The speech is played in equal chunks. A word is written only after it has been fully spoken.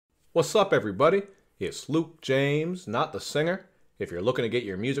What's up, everybody? It's Luke James, not the singer. If you're looking to get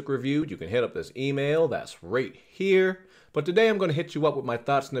your music reviewed, you can hit up this email that's right here. But today I'm going to hit you up with my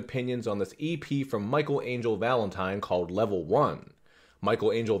thoughts and opinions on this EP from Michael Angel Valentine called Level 1.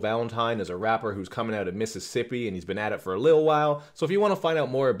 Michael Angel Valentine is a rapper who's coming out of Mississippi, and he's been at it for a little while. So if you want to find out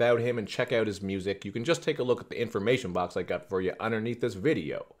more about him and check out his music, you can just take a look at the information box I got for you underneath this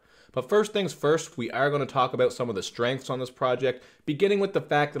video. But first things first, we are going to talk about some of the strengths on this project, beginning with the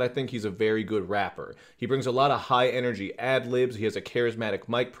fact that I think he's a very good rapper. He brings a lot of high energy ad-libs, he has a charismatic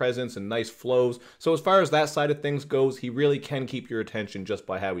mic presence and nice flows, so as far as that side of things goes, he really can keep your attention just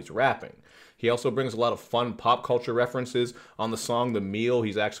by how he's rapping. He also brings a lot of fun pop culture references. On the song The Meal,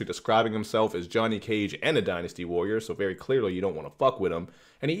 he's actually describing himself as Johnny Cage and a Dynasty Warrior, so very clearly you don't want to fuck with him.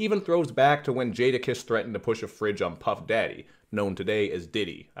 And he even throws back to when Jadakiss threatened to push a fridge on Puff Daddy, known today as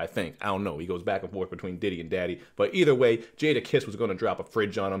Diddy, I think. I don't know. He goes back and forth between Diddy and Daddy. But either way, Jadakiss was going to drop a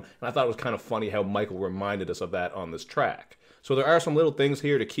fridge on him, and I thought it was kind of funny how Michael reminded us of that on this track. So there are some little things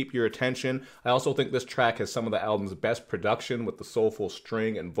here to keep your attention. I also think this track has some of the album's best production with the soulful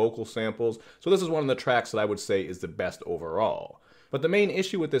string and vocal samples, so this is one of the tracks that I would say is the best overall. But the main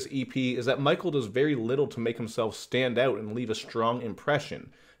issue with this EP is that Michael does very little to make himself stand out and leave a strong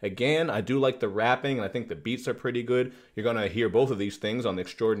impression. Again, I do like the rapping, and I think the beats are pretty good. You're going to hear both of these things on the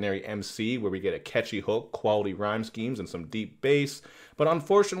Extraordinary MC, where we get a catchy hook, quality rhyme schemes, and some deep bass. But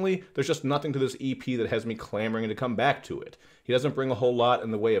unfortunately, there's just nothing to this EP that has me clamoring to come back to it. He doesn't bring a whole lot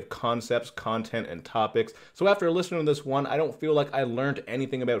in the way of concepts, content, and topics, so after listening to this one, I don't feel like I learned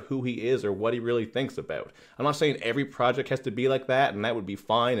anything about who he is or what he really thinks about. I'm not saying every project has to be like that, and that would be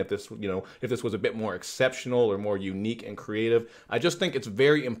fine if this, if this was a bit more exceptional or more unique and creative. I just think it's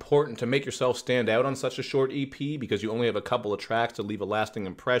very important to make yourself stand out on such a short EP because you only have a couple of tracks to leave a lasting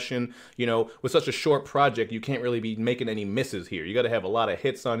impression. With such a short project, you can't really be making any misses here. You got to have a lot of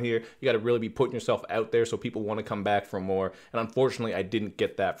hits on here. You got to really be putting yourself out there so people want to come back for more. And unfortunately, I didn't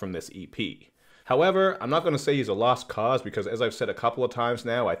get that from this EP. However, I'm not going to say he's a lost cause because, as I've said a couple of times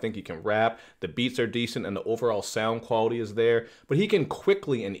now, I think he can rap, the beats are decent, and the overall sound quality is there, but he can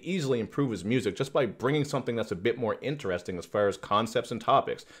quickly and easily improve his music just by bringing something that's a bit more interesting as far as concepts and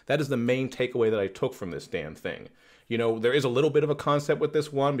topics. That is the main takeaway that I took from this damn thing. There is a little bit of a concept with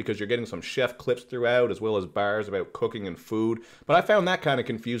this one because you're getting some chef clips throughout as well as bars about cooking and food, but I found that kind of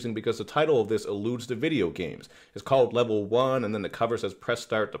confusing because the title of this alludes to video games. It's called Level 1 and then the cover says press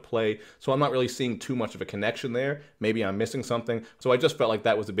start to play, so I'm not really seeing too much of a connection there. Maybe I'm missing something, so I just felt like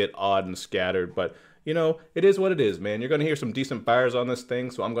that was a bit odd and scattered, but it is what it is, man. You're going to hear some decent bars on this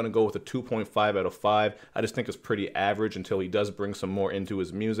thing, so I'm going to go with a 2.5 out of 5. I just think it's pretty average until he does bring some more into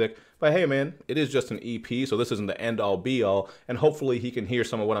his music. But hey, man, it is just an EP, so this isn't the end-all be-all, and hopefully he can hear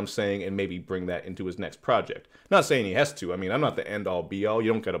some of what I'm saying and maybe bring that into his next project. Not saying he has to. I mean, I'm not the end-all be-all.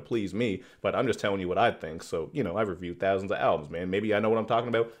 You don't got to please me, but I'm just telling you what I think. So, I've reviewed thousands of albums, man. Maybe I know what I'm talking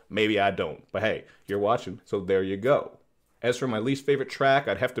about. Maybe I don't. But hey, you're watching, so there you go. As for my least favorite track,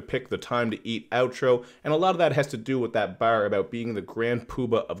 I'd have to pick the Time to Eat outro, and a lot of that has to do with that bar about being the grand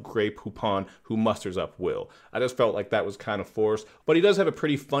poobah of Grey Poupon who musters up Will. I just felt like that was kind of forced, but he does have a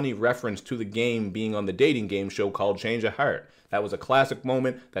pretty funny reference to the game being on the dating game show called Change of Heart. That was a classic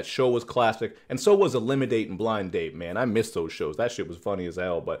moment, that show was classic, and so was Eliminate and Blind Date, man. I miss those shows. That shit was funny as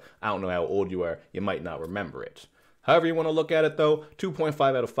hell, but I don't know how old you are, you might not remember it. However you want to look at it though, 2.5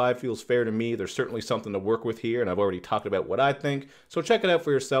 out of 5 feels fair to me. There's certainly something to work with here, and I've already talked about what I think, so check it out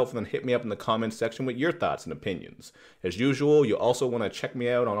for yourself and then hit me up in the comments section with your thoughts and opinions. As usual, you also want to check me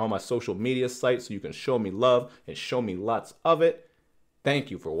out on all my social media sites so you can show me love and show me lots of it. Thank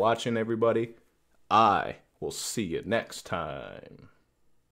you for watching, everybody. I will see you next time.